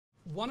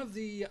One of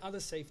the other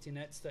safety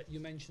nets that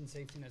you mentioned,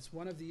 safety nets,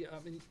 one of the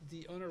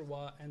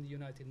UNRWA and the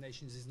United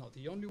Nations is not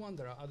the only one.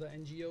 There are other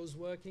NGOs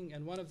working,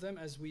 and one of them,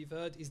 as we've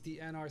heard, is the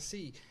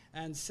NRC.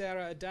 And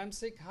Sarah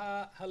Adamzcyk,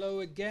 hello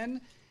again.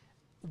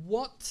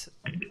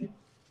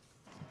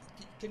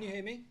 Can you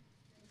hear me?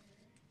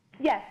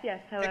 Yes,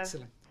 yes, hello.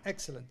 Excellent,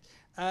 excellent.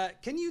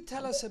 Can you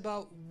tell us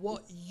about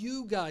what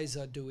you guys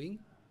are doing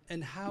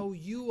and how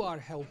you are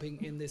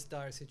helping in this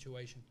dire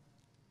situation?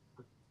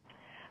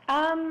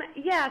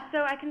 Yeah,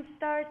 so I can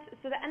start.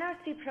 So the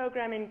NRC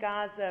program in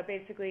Gaza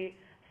basically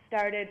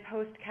started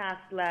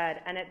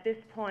post-CAST-led, and at this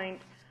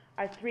point,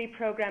 our 3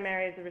 program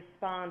areas of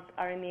response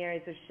are in the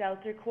areas of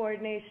shelter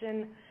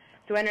coordination.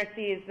 So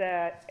NRC is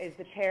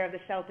the chair of the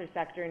shelter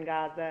sector in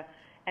Gaza,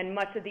 and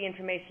much of the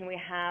information we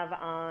have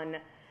on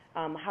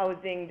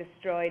housing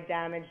destroyed,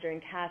 damaged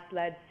during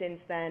CAST-led since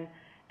then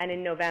and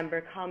in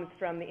November comes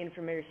from the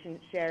information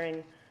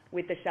sharing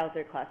with the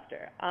shelter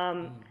cluster.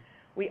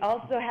 We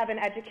also have an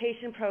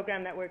education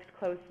program that works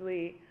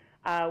closely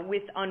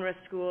with UNRWA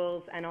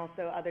schools and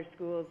also other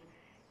schools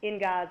in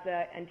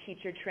Gaza and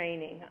teacher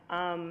training.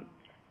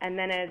 And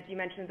then, as you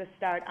mentioned at the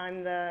start,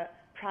 I'm the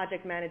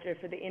project manager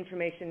for the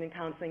Information and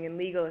Counseling and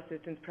Legal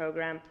Assistance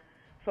Program,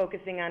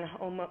 focusing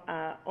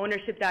on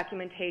ownership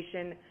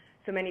documentation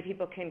so many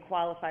people can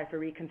qualify for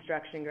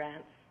reconstruction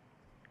grants.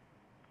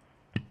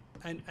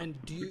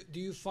 And do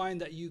you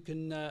find that you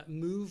can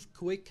move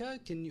quicker?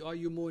 Are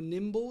you more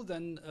nimble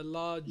than a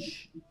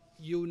large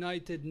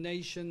United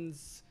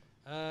Nations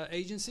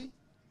agency?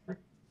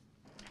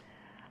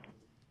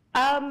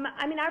 I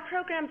mean, our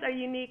programs are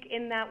unique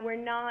in that we're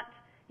not,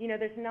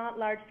 there's not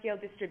large-scale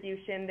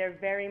distribution. They're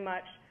very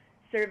much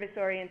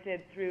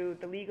service-oriented through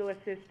the legal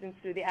assistance,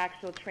 through the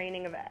actual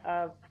training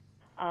of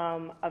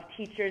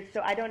teachers. So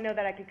I don't know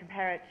that I could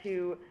compare it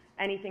to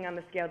anything on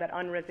the scale that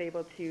UNRWA is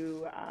able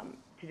to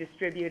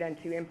distribute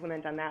and to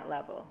implement on that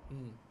level.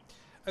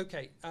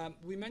 Okay,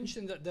 we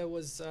mentioned that there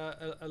was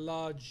a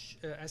large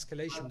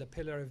escalation, the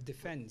Pillar of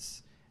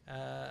Defense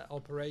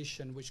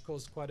operation, which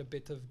caused quite a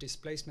bit of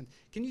displacement.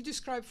 Can you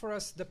describe for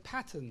us the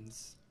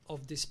patterns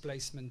of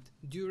displacement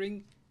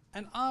during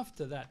and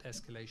after that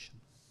escalation?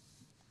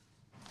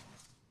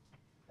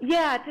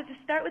 Yeah, to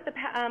start with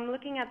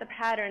looking at the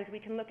patterns, we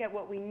can look at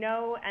what we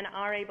know and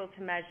are able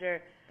to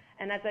measure.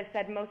 And as I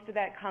said, most of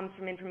that comes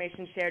from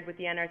information shared with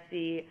the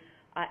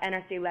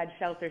NRC-led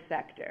shelter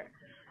sector.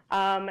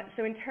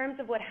 So in terms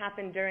of what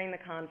happened during the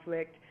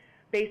conflict,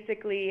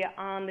 basically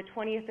on the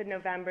 20th of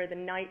November, the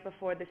night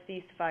before the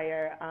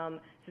ceasefire,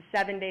 so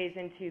 7 days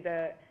into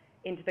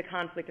the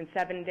conflict and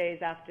 7 days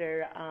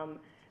after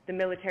the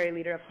military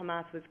leader of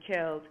Hamas was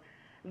killed,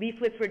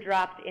 leaflets were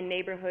dropped in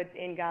neighborhoods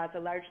in Gaza,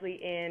 largely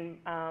in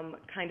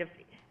kind of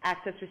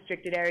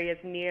access-restricted areas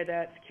near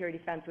the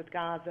security fence with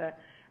Gaza,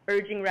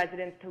 urging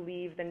residents to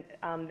leave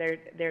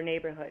their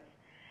neighborhoods.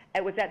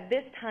 It was at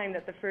this time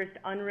that the first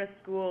UNRWA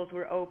schools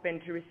were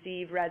opened to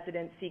receive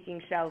residents seeking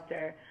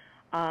shelter,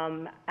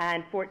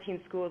 and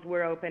 14 schools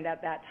were opened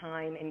at that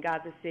time in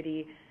Gaza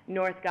City,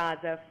 North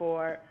Gaza,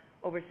 for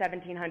over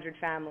 1,700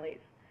 families.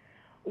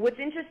 What's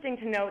interesting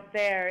to note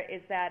there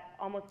is that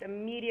almost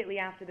immediately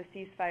after the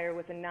ceasefire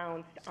was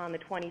announced on the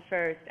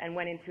 21st and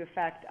went into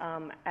effect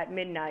at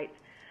midnight,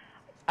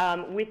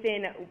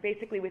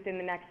 basically within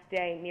the next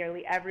day,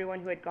 nearly everyone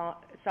who had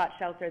sought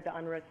shelter at the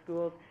UNRWA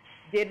schools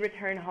did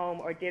return home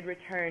or did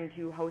return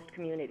to host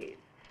communities.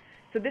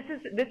 So this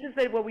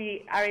is what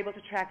we are able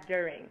to track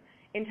during.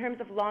 In terms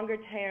of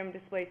longer-term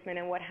displacement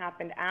and what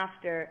happened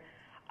after,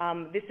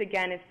 this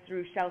again is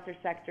through shelter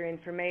sector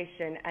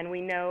information, and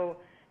we know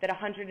that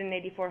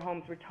 184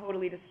 homes were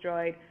totally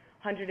destroyed,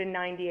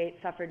 198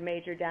 suffered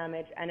major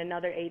damage, and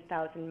another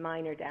 8,000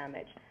 minor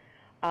damage.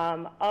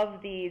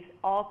 Of these,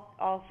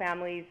 all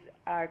families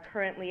are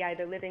currently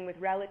either living with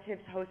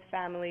relatives, host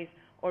families,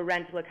 or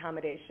rental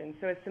accommodation.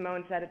 So as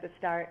Simone said at the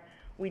start,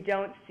 we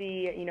don't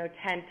see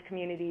tent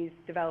communities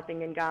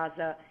developing in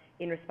Gaza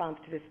in response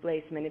to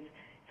displacement.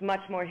 It's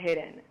much more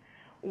hidden.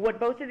 What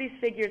both of these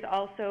figures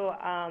also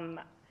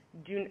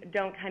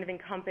don't kind of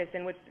encompass,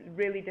 and what's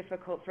really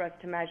difficult for us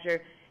to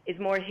measure, is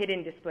more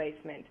hidden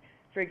displacement.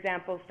 For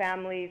example,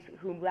 families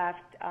who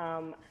left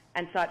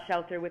and sought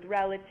shelter with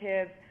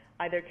relatives,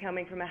 either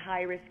coming from a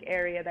high-risk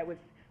area that was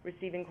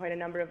receiving quite a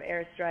number of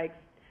airstrikes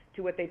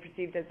to what they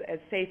perceived as a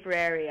safer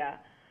area.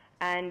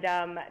 And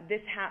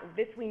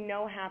this we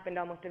know happened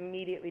almost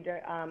immediately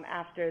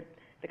after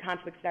the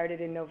conflict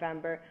started in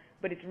November,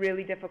 but it's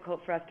really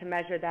difficult for us to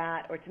measure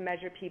that or to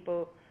measure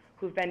people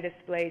who've been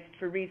displaced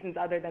for reasons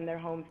other than their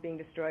homes being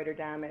destroyed or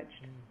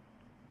damaged.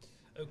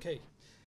 Okay.